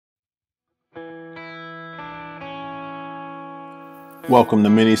Welcome to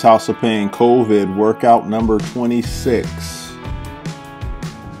Minnie's House of Pain COVID workout number 26.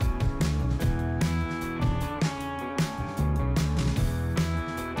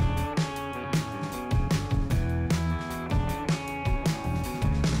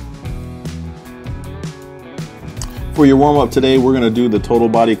 For your warm-up today, we're going to do the total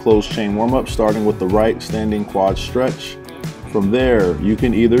body closed chain warm-up, starting with the right standing quad stretch. From there, you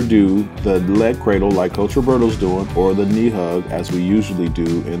can either do the leg cradle like Coach Roberto's doing, or the knee hug as we usually do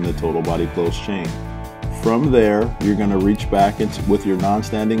in the total body closed chain. From there, you're going to reach back with your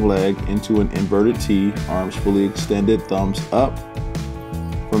non-standing leg into an inverted T, arms fully extended, thumbs up.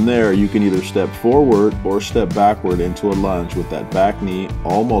 From there, you can either step forward or step backward into a lunge with that back knee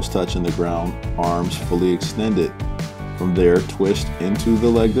almost touching the ground, arms fully extended. From there, twist into the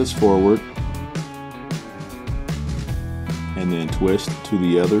leg that's forward, and then twist to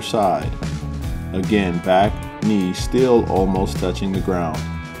the other side. Again, back knee still almost touching the ground.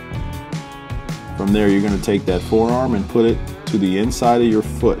 From there, you're going to take that forearm and put it to the inside of your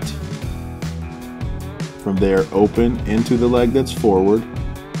foot. From there, open into the leg that's forward.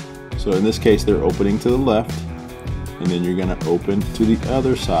 So in this case, they're opening to the left, and then you're going to open to the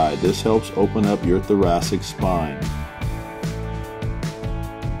other side. This helps open up your thoracic spine.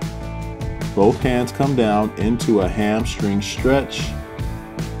 Both hands come down into a hamstring stretch.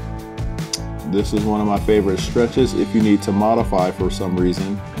 This is one of my favorite stretches. If you need to modify for some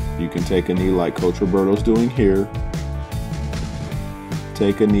reason, you can take a knee like Coach Roberto's doing here.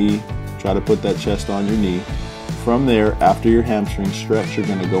 Take a knee, try to put that chest on your knee. From there, after your hamstring stretch, you're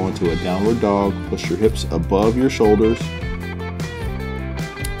going to go into a downward dog. Push your hips above your shoulders.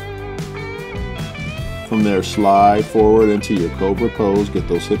 From there, slide forward into your cobra pose. Get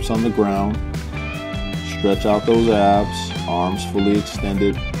those hips on the ground. Stretch out those abs, arms fully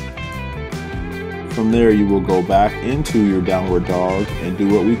extended. From there, you will go back into your downward dog and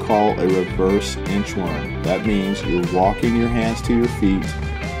do what we call a reverse inchworm. That means you're walking your hands to your feet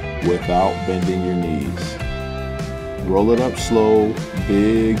without bending your knees. Roll it up slow,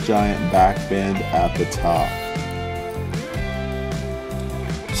 big giant back bend at the top.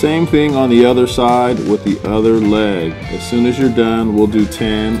 Same thing on the other side with the other leg. As soon as you're done, we'll do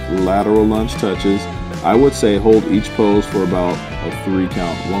 10 lateral lunge touches. I would say hold each pose for about a 3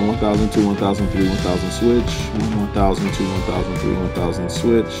 count. 1, 1,000, 2, 1,000, 3, 1,000 switch. 1, 1,000, 2, 1,000, 3, 1,000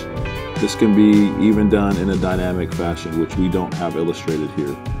 switch. This can be even done in a dynamic fashion, which we don't have illustrated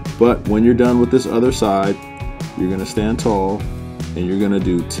here. But when you're done with this other side, you're going to stand tall and you're going to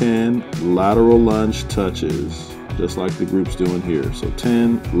do 10 lateral lunge touches, just like the group's doing here. So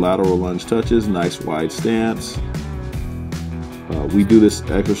 10 lateral lunge touches, nice wide stance. We do this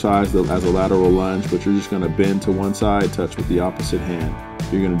exercise as a lateral lunge, but you're just going to bend to one side, touch with the opposite hand.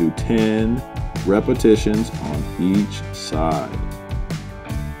 You're going to do 10 repetitions on each side.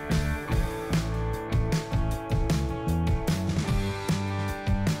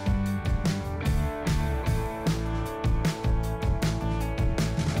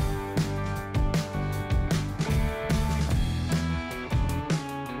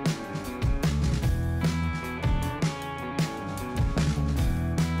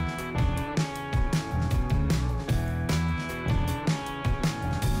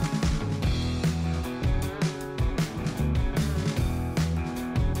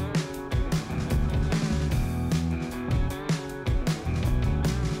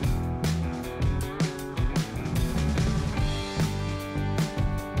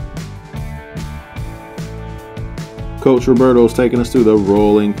 Coach Roberto's taking us through the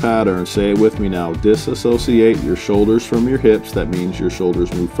rolling pattern. Say it with me now. Disassociate your shoulders from your hips. That means your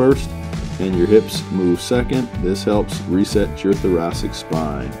shoulders move first and your hips move second. This helps reset your thoracic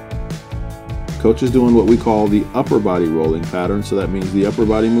spine. Coach is doing what we call the upper body rolling pattern. So that means the upper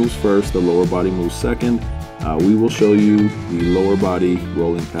body moves first, the lower body moves second. We will show you the lower body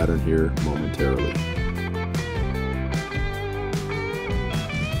rolling pattern here momentarily.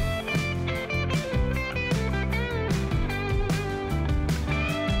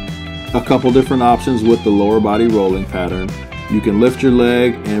 A couple different options with the lower body rolling pattern. You can lift your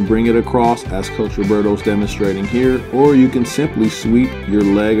leg and bring it across as Coach Roberto's demonstrating here, or you can simply sweep your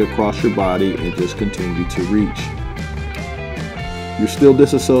leg across your body and just continue to reach. You're still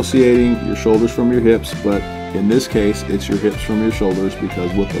disassociating your shoulders from your hips, but in this case, it's your hips from your shoulders,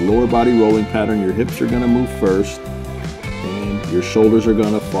 because with the lower body rolling pattern, your hips are going to move first and your shoulders are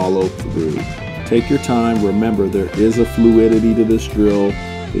going to follow through. Take your time. Remember, there is a fluidity to this drill.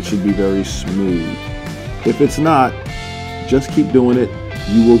 It should be very smooth. If it's not, just keep doing it.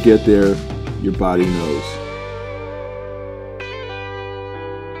 You will get there. Your body knows.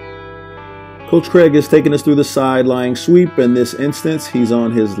 Coach Craig is taking us through the side lying sweep. In this instance, he's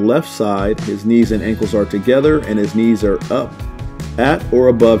on his left side. His knees and ankles are together and his knees are up at or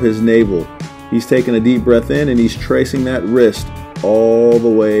above his navel. He's taking a deep breath in and he's tracing that wrist all the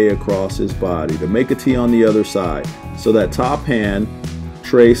way across his body to make a T on the other side. So that top hand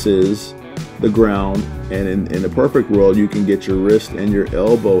traces the ground, and in a perfect world, you can get your wrist and your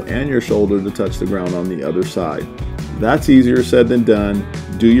elbow and your shoulder to touch the ground on the other side. That's easier said than done.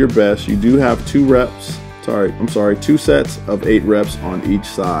 Do your best. You do have two sets of 8 reps on each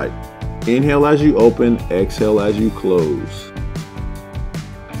side. Inhale as you open, exhale as you close.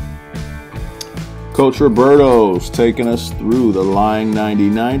 Coach Roberto's taking us through the lying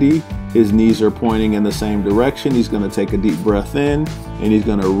 90-90. His knees are pointing in the same direction. He's going to take a deep breath in and he's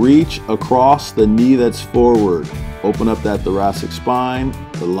going to reach across the knee that's forward. Open up that thoracic spine,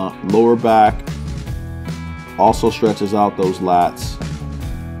 the lower back. Also stretches out those lats.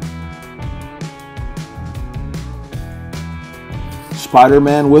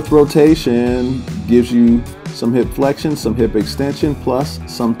 Spiderman with rotation gives you some hip flexion, some hip extension, plus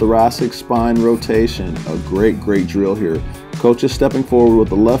some thoracic spine rotation. A great drill here. Coach is stepping forward with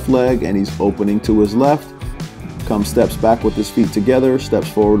the left leg and he's opening to his left. Comes steps back with his feet together, steps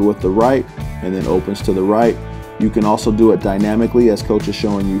forward with the right, and then opens to the right. You can also do it dynamically as Coach is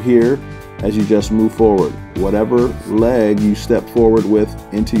showing you here as you just move forward. Whatever leg you step forward with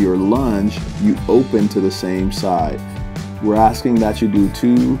into your lunge, you open to the same side. We're asking that you do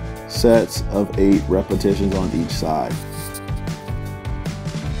 2 sets of 8 repetitions on each side.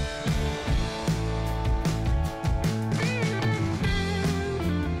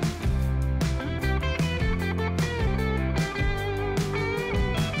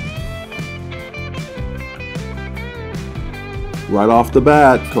 Right off the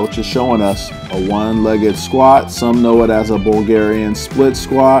bat, Coach is showing us a one-legged squat. Some know it as a Bulgarian split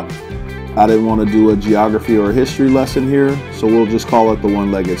squat. I didn't want to do a geography or a history lesson here, so we'll just call it the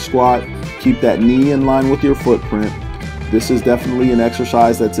one-legged squat. Keep that knee in line with your footprint. This is definitely an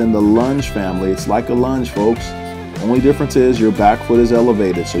exercise that's in the lunge family. It's like a lunge, folks. Only difference is your back foot is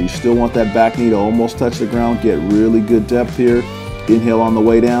elevated, so you still want that back knee to almost touch the ground. Get really good depth here. Inhale on the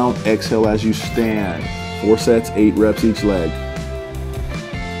way down, exhale as you stand. 4 sets, 8 reps each leg.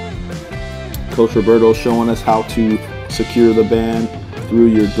 Coach Roberto showing us how to secure the band through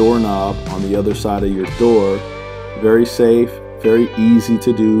your doorknob on the other side of your door. Very safe, very easy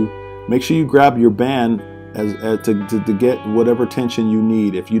to do. Make sure you grab your band to get whatever tension you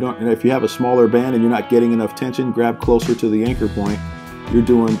need. If you have a smaller band and you're not getting enough tension, grab closer to the anchor point. You're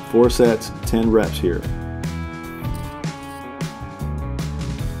doing 4 sets, 10 reps here.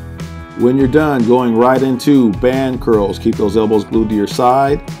 When you're done, going right into band curls. Keep those elbows glued to your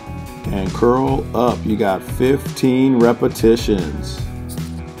side and curl up. You got 15 repetitions.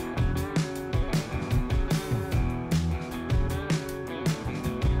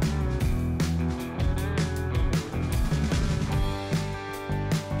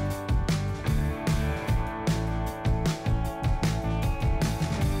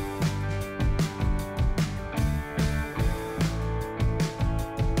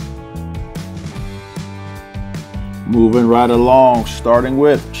 Moving right along, starting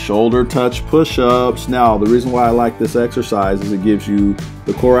with shoulder touch push-ups. Now, the reason why I like this exercise is it gives you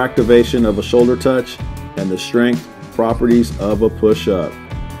the core activation of a shoulder touch and the strength properties of a push-up.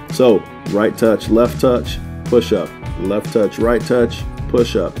 So, right touch, push-up, left touch, right touch,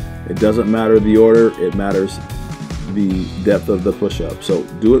 push-up. It doesn't matter the order, it matters the depth of the push-up. So,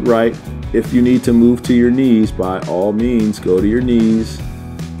 do it right. If you need to move to your knees, by all means, go to your knees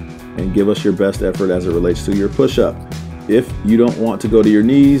and give us your best effort as it relates to your push-up. If you don't want to go to your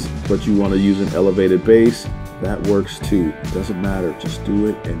knees, but you want to use an elevated base, that works too. It doesn't matter, just do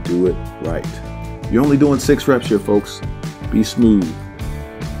it and do it right. You're only doing 6 reps here, folks. Be smooth.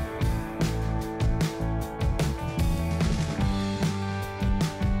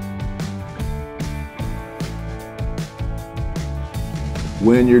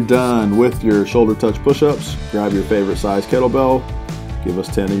 When you're done with your shoulder touch push-ups, grab your favorite size kettlebell. Give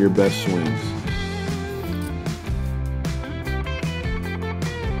us 10 of your best swings.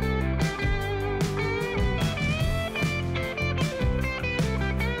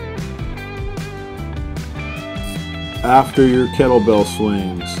 After your kettlebell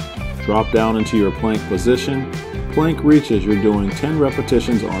swings, drop down into your plank position. Plank reaches, you're doing 10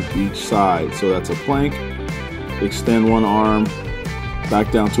 repetitions on each side. So that's a plank, extend one arm,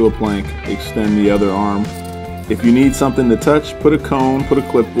 back down to a plank, extend the other arm. If you need something to touch, put a cone, put a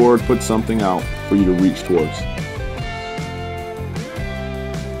clipboard, put something out for you to reach towards.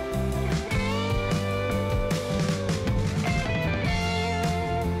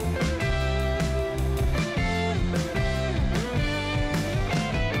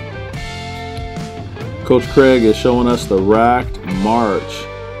 Coach Craig is showing us the racked march.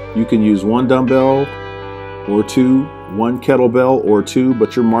 You can use one dumbbell or two, one kettlebell or two,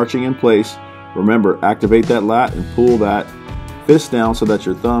 but you're marching in place. Remember, activate that lat and pull that fist down so that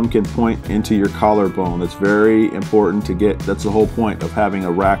your thumb can point into your collarbone. It's very important to get, that's the whole point of having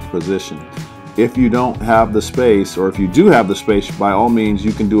a racked position. If you don't have the space, or if you do have the space, by all means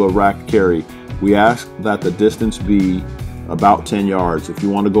you can do a rack carry. We ask that the distance be about 10 yards. If you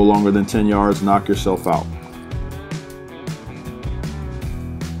want to go longer than 10 yards, knock yourself out.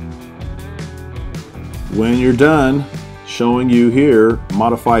 When you're done, showing you here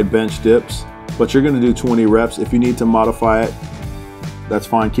modified bench dips, but you're going to do 20 reps. If you need to modify it, that's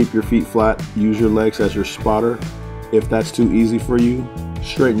fine. Keep your feet flat. Use your legs as your spotter. If that's too easy for you,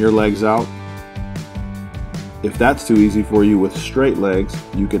 straighten your legs out. If that's too easy for you with straight legs,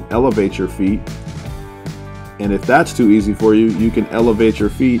 you can elevate your feet. And if that's too easy for you, you can elevate your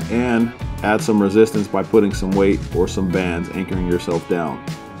feet and add some resistance by putting some weight or some bands, anchoring yourself down.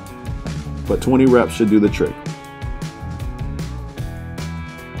 But 20 reps should do the trick.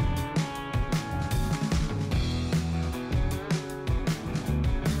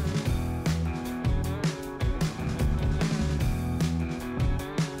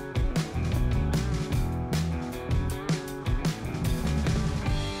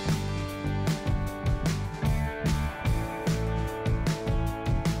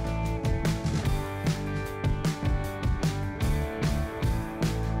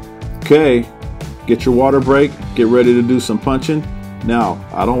 Okay, get your water break, get ready to do some punching. Now,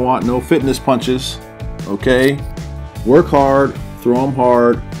 I don't want no fitness punches, okay? Work hard, throw them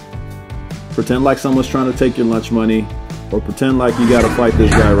hard, pretend like someone's trying to take your lunch money, or pretend like you gotta fight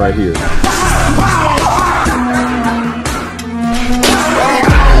this guy right here.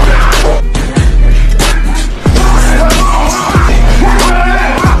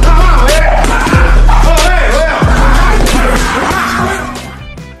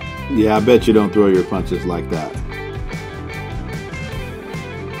 Yeah, I bet you don't throw your punches like that.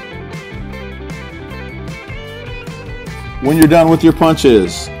 When you're done with your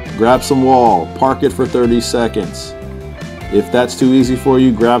punches, grab some wall, park it for 30 seconds. If that's too easy for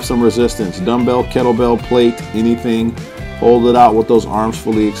you, grab some resistance. Dumbbell, kettlebell, plate, anything. Hold it out with those arms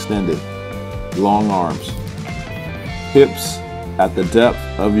fully extended. Long arms. Hips at the depth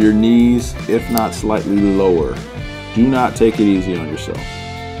of your knees, if not slightly lower. Do not take it easy on yourself.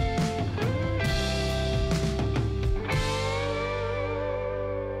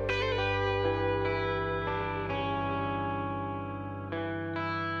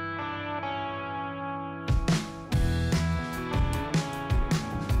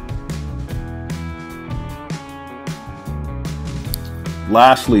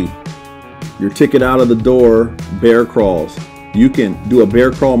 Lastly, your ticket out of the door, bear crawls. You can do a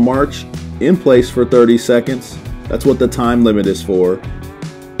bear crawl march in place for 30 seconds. That's what the time limit is for.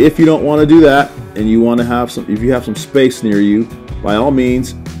 If you don't want to do that and you want to have some, if you have some space near you, by all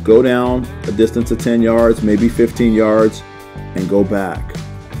means, go down a distance of 10 yards, maybe 15 yards, and go back.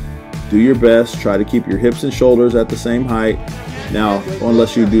 Do your best. Try to keep your hips and shoulders at the same height. Now,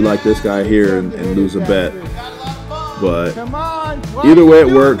 unless you do like this guy here and lose a bet. But either way it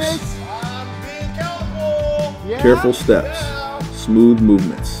works. Careful steps, smooth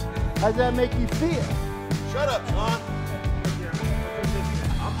movements. How's that make you feel? Shut up, Sean.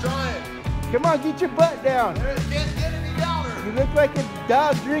 I'm trying. Come on, get your butt down. Can't get any downer. You look like a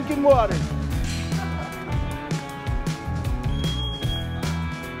dog drinking water.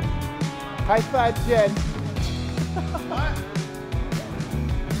 High five, Jen. What?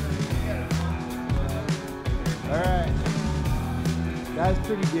 All right. That's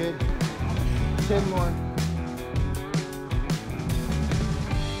pretty good. 10 more.